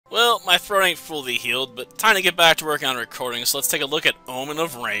Well, my throat ain't fully healed, but time to get back to working on recording, so let's take a look at Omen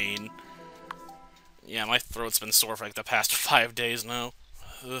of Rain. Yeah, my throat's been sore for like the past 5 days now.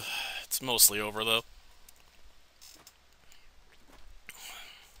 Ugh, it's mostly over, though.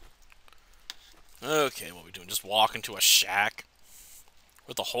 Okay, what are we doing? Just walk into a shack?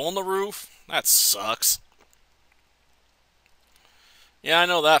 With a hole in the roof? That sucks. Yeah, I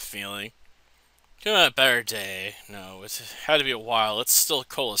know that feeling. Could have a better day. No, it had to be a while. It's still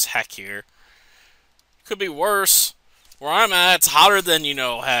cold as heck here. Could be worse. Where I'm at, it's hotter than you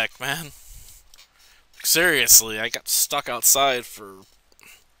know, heck, man. Seriously, I got stuck outside for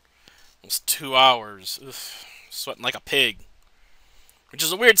almost 2 hours. Ugh, sweating like a pig. Which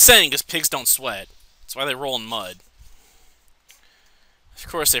is a weird saying, because pigs don't sweat. That's why they roll in mud. Of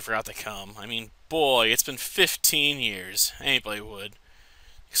course they forgot to come. I mean, boy, it's been 15 years. Anybody would.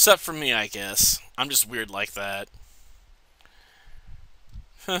 Except for me, I guess. I'm just weird like that.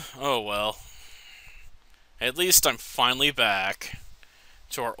 Oh well. At least I'm finally back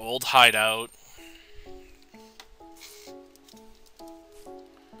to our old hideout.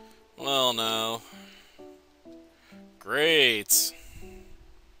 Well, no. Great.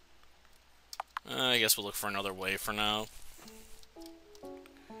 I guess we'll look for another way for now.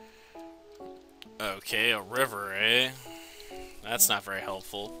 Okay, a river, eh? That's not very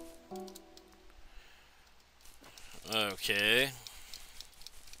helpful. Okay.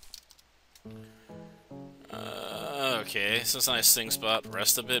 Okay, so it's a nice sitting spot.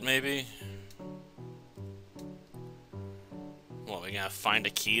 Rest a bit, maybe? What, we gonna find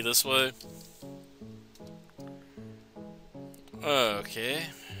a key this way? Okay.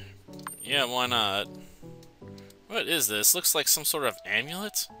 Yeah, why not? What is this? Looks like some sort of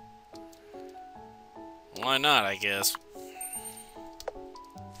amulet? Why not, I guess.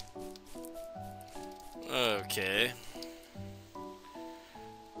 Okay.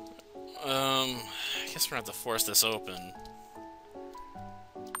 I guess we're gonna have to force this open.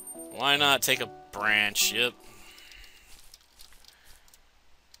 Why not take a branch? Yep.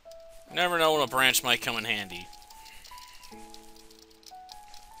 Never know when a branch might come in handy.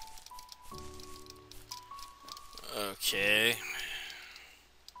 Okay.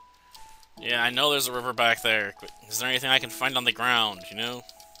 Yeah, I know there's a river back there, but is there anything I can find on the ground, you know?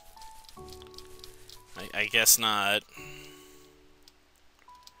 I guess not.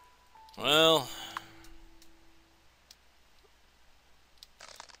 Well...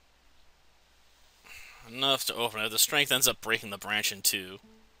 enough to open it. The strength ends up breaking the branch in two.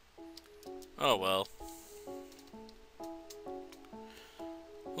 Oh well.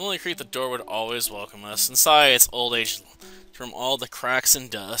 The only creek the door would always welcome us. Inside its old age from all the cracks and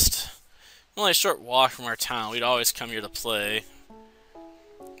dust. Only a short walk from our town. We'd always come here to play.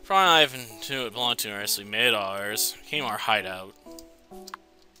 Probably not even knew it belonged to us. We made ours. Became our hideout.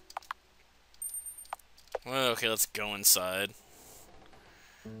 Well, okay, let's go inside.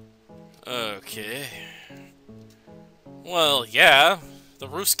 Okay. Well, yeah. The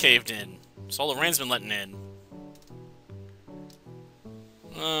roof's caved in. So all the rain's been letting in.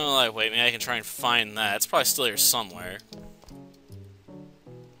 Oh, wait, maybe I can try and find that. It's probably still here somewhere.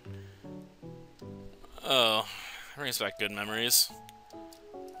 Oh, brings back good memories.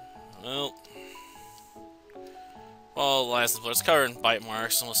 Well, lies the floor. It's covered in bite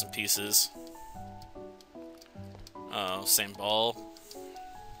marks, almost in pieces. Oh, same ball.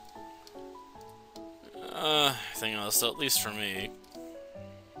 I think so, at least for me.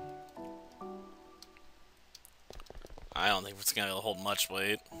 I don't think it's gonna hold much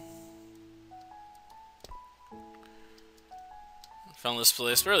weight. Found this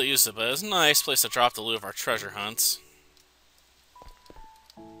place, barely used it, but it's a nice place to drop the loot of our treasure hunts.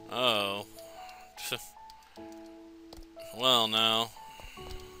 Oh. Well, no.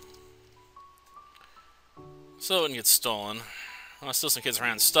 So it wouldn't get stolen. Well, still some kids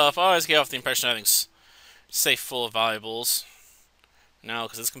around and stuff. I always get off the impression everything's safe full of valuables. No,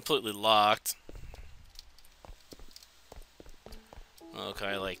 because it's completely locked.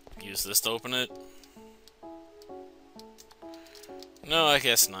 Okay, like, use this to open it? No, I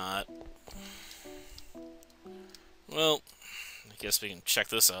guess not. Well, I guess we can check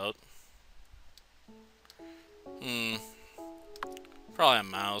this out. Probably a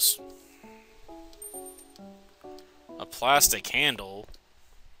mouse. A plastic handle?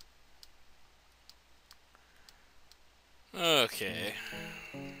 Okay.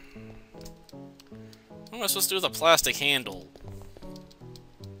 What am I supposed to do with a plastic handle?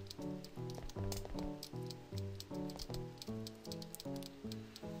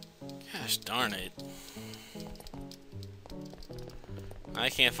 Gosh darn it. I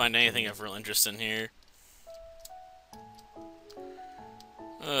can't find anything of real interest in here.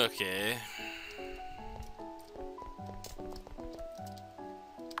 Okay.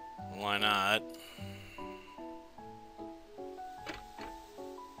 Why not?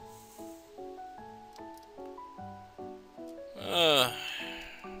 Or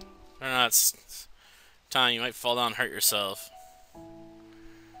not. Time you might fall down and hurt yourself.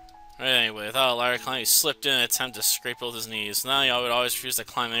 Right, anyway, without a ladder climb, he slipped in an attempt to scrape both his knees. Now he would always refuse to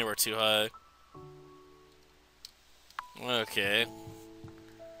climb anywhere too high. Okay.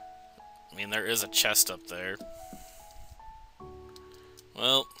 I mean, there is a chest up there.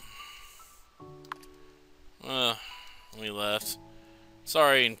 Well. We left.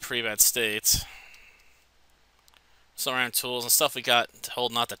 Sorry, in pretty bad state. Some random tools and stuff we got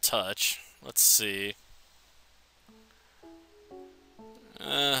told not to touch. Let's see.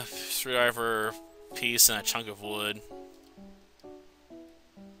 Screwdriver piece and a chunk of wood.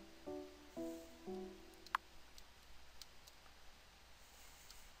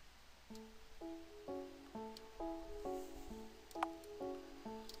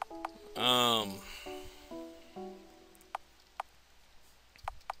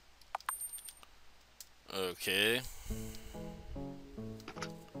 Okay.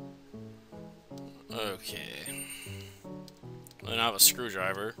 Okay. Then I have a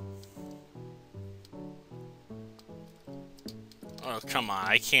screwdriver. Oh, come on.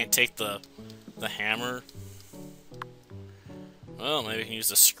 I can't take the hammer. Well, maybe we can use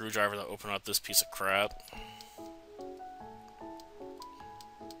the screwdriver to open up this piece of crap.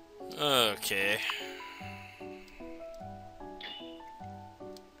 Okay.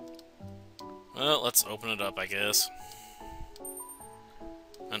 Well, let's open it up, I guess.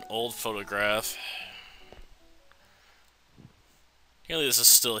 An old photograph. Clearly this is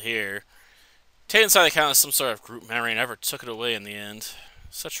still here. Taken inside the account as some sort of group memory and never took it away in the end.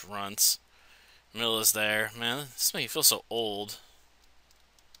 Such runts. Mill is there. Man, this makes me feel so old.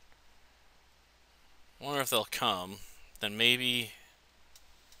 I wonder if they'll come. Then maybe...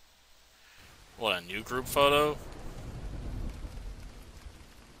 What, a new group photo?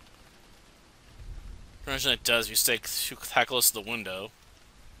 Imagine it does if you stay that close to the window.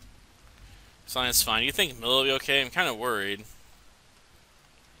 Science fine. You think Mill will be okay? I'm kind of worried.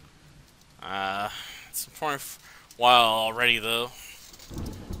 It's important for a while already, though. Do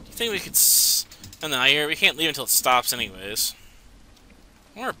you think we could spend the night here? We can't leave until it stops anyways.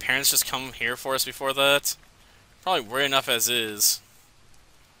 Won't our parents just come here for us before that? Probably worried enough as is.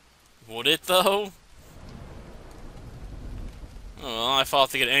 Would it, though? Oh, well, I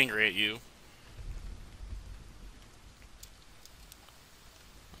thought they get angry at you.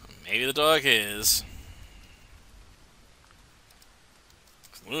 Maybe the dog is.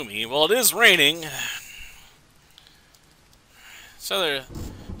 Gloomy. Well, it is raining. So there's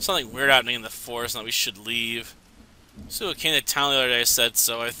something weird happening in the forest and that we should leave. So who came to town the other day said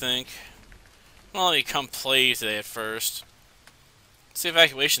so, I think. Well, let me come play you today at first. It's the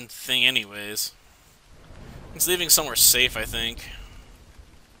evacuation thing anyways. It's leaving somewhere safe, I think.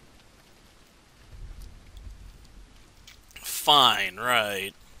 Fine,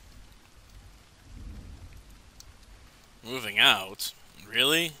 right. Moving out?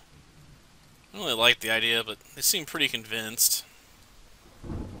 Really? I don't really like the idea, but they seem pretty convinced.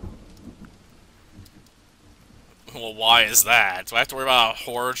 Well, why is that? Do I have to worry about a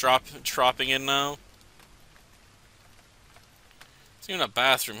horror dropping in now? There's even a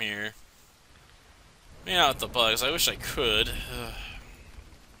bathroom here. Maybe not with the bugs. I wish I could.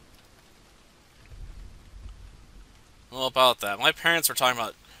 Well, about that. My parents were talking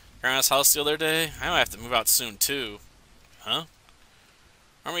about Grandma's house the other day. I might have to move out soon, too. Huh?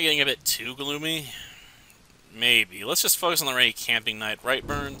 Aren't we getting a bit too gloomy? Maybe. Let's just focus on the rainy camping night, right,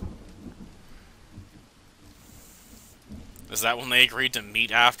 Burn? Is that when they agreed to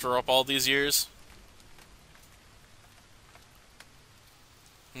meet after up all these years?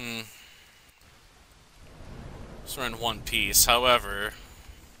 So we're in one piece. However,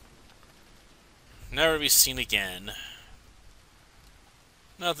 never to be seen again.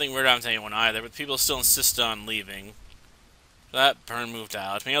 Nothing weird happened to anyone either, but people still insisted on leaving. That Burn moved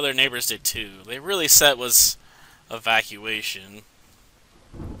out. Many other neighbors did too. They really said it was evacuation.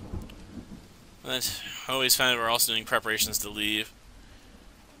 But always found we're also doing preparations to leave.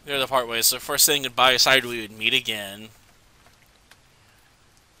 They're the part ways, so before saying goodbye, I decided we would meet again.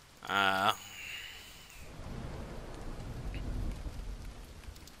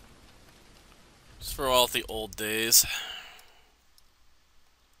 Just for all the old days.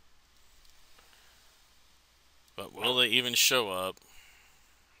 But will they even show up?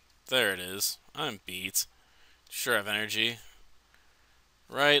 There it is. I'm beat. Sure have energy.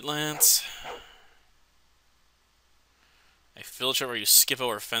 Right, Lance? A field trip where you skip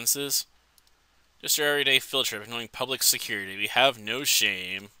over fences? Just your everyday field trip, ignoring public security. We have no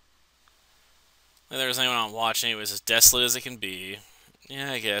shame. If there's anyone on watch anyways, as desolate as it can be.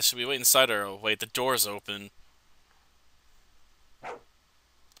 Yeah, I guess. Should we wait inside or wait? The door's open.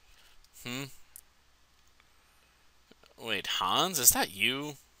 Wait, Hans? Is that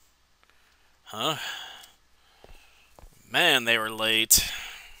you? Huh? Man, they were late.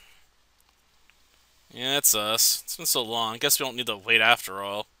 Yeah, it's us. It's been so long. Guess we don't need to wait after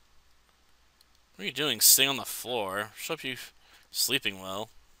all. What are you doing sitting on the floor? Should hope you sleeping well.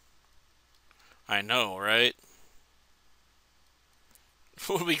 I know, right?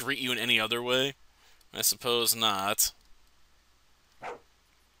 Would we greet you in any other way? I suppose not.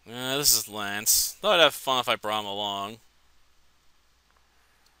 This is Lance. Thought I'd have fun if I brought him along.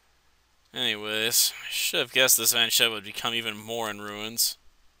 Anyways, I should have guessed this van shed would become even more in ruins.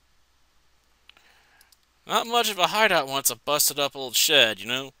 Not much of a hideout once a busted up old shed, you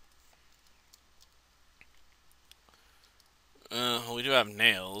know? Well, we do have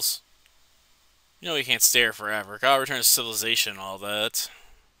nails. You know we can't stay here forever. Gotta return to civilization and all that.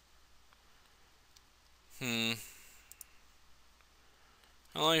 How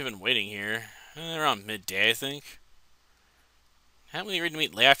long have you been waiting here? Around midday, I think. Haven't we agreed to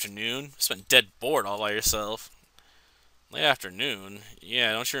meet late afternoon? It's been dead bored all by yourself. Late afternoon?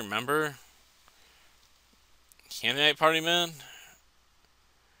 Yeah, don't you remember? Candy night party, man?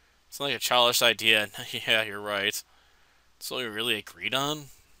 It's like a childish idea. Yeah, you're right. That's what we really agreed on?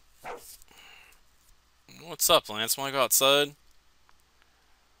 What's up, Lance? Wanna go outside?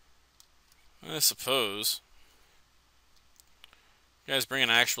 I suppose. You guys bring an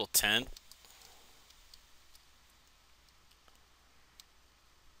actual tent?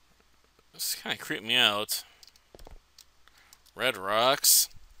 This kind of creeped me out. Red rocks?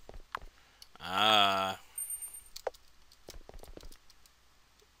 Ah.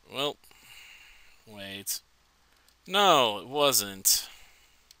 Well, wait. No, it wasn't.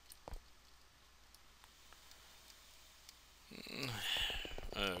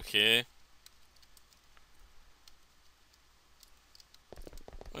 Okay.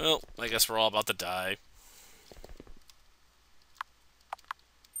 Well, I guess we're all about to die.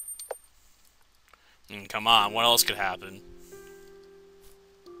 Come on, what else could happen?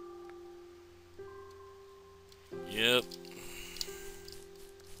 Yep.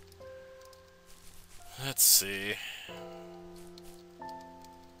 Let's see.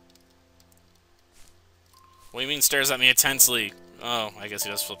 What do you mean stares at me intensely? Oh, I guess he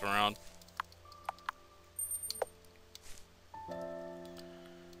does flip around.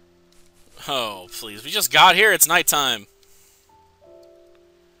 Oh, please. We just got here. It's nighttime.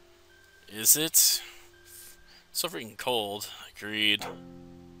 Is it? So freaking cold. Agreed.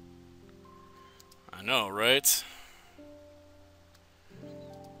 I know, right?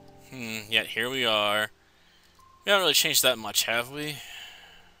 Yet here we are. We haven't really changed that much, have we?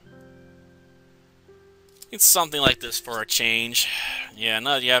 It's something like this for a change. Yeah,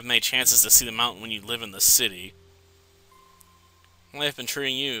 now that you have many chances to see the mountain when you live in the city. I've been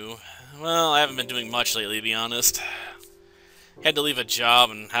treating you. Well, I haven't been doing much lately, to be honest. Had to leave a job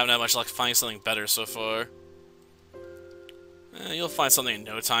and haven't had much luck finding something better so far. You'll find something in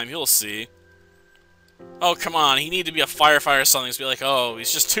no time, you'll see. Oh, come on, he needed to be a firefighter or something to be like, oh,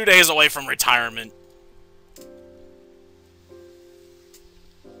 he's just 2 days away from retirement.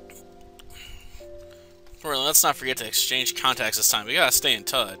 Well, let's not forget to exchange contacts this time. We gotta stay in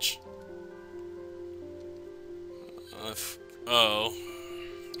touch. Oh.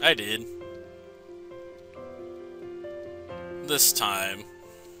 I did. This time.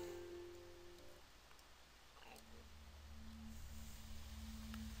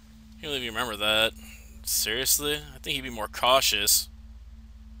 Can't believe you remember that. Seriously? I think he'd be more cautious.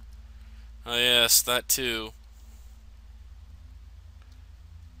 Oh yes, that too.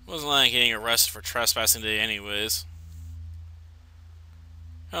 Wasn't like getting arrested for trespassing today anyways.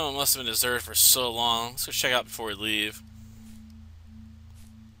 Oh, it must have been deserted for so long. Let's go check out before we leave.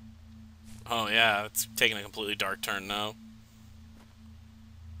 Oh yeah, it's taking a completely dark turn now.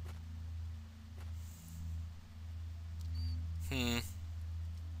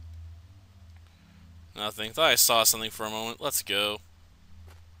 Nothing. Thought I saw something for a moment. Let's go.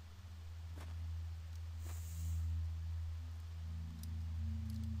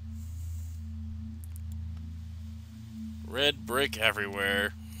 Red brick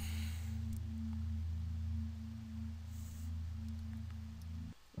everywhere.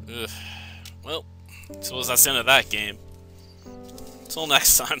 Ugh. Well, suppose that's the end of that game. Until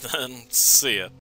next time then, see ya.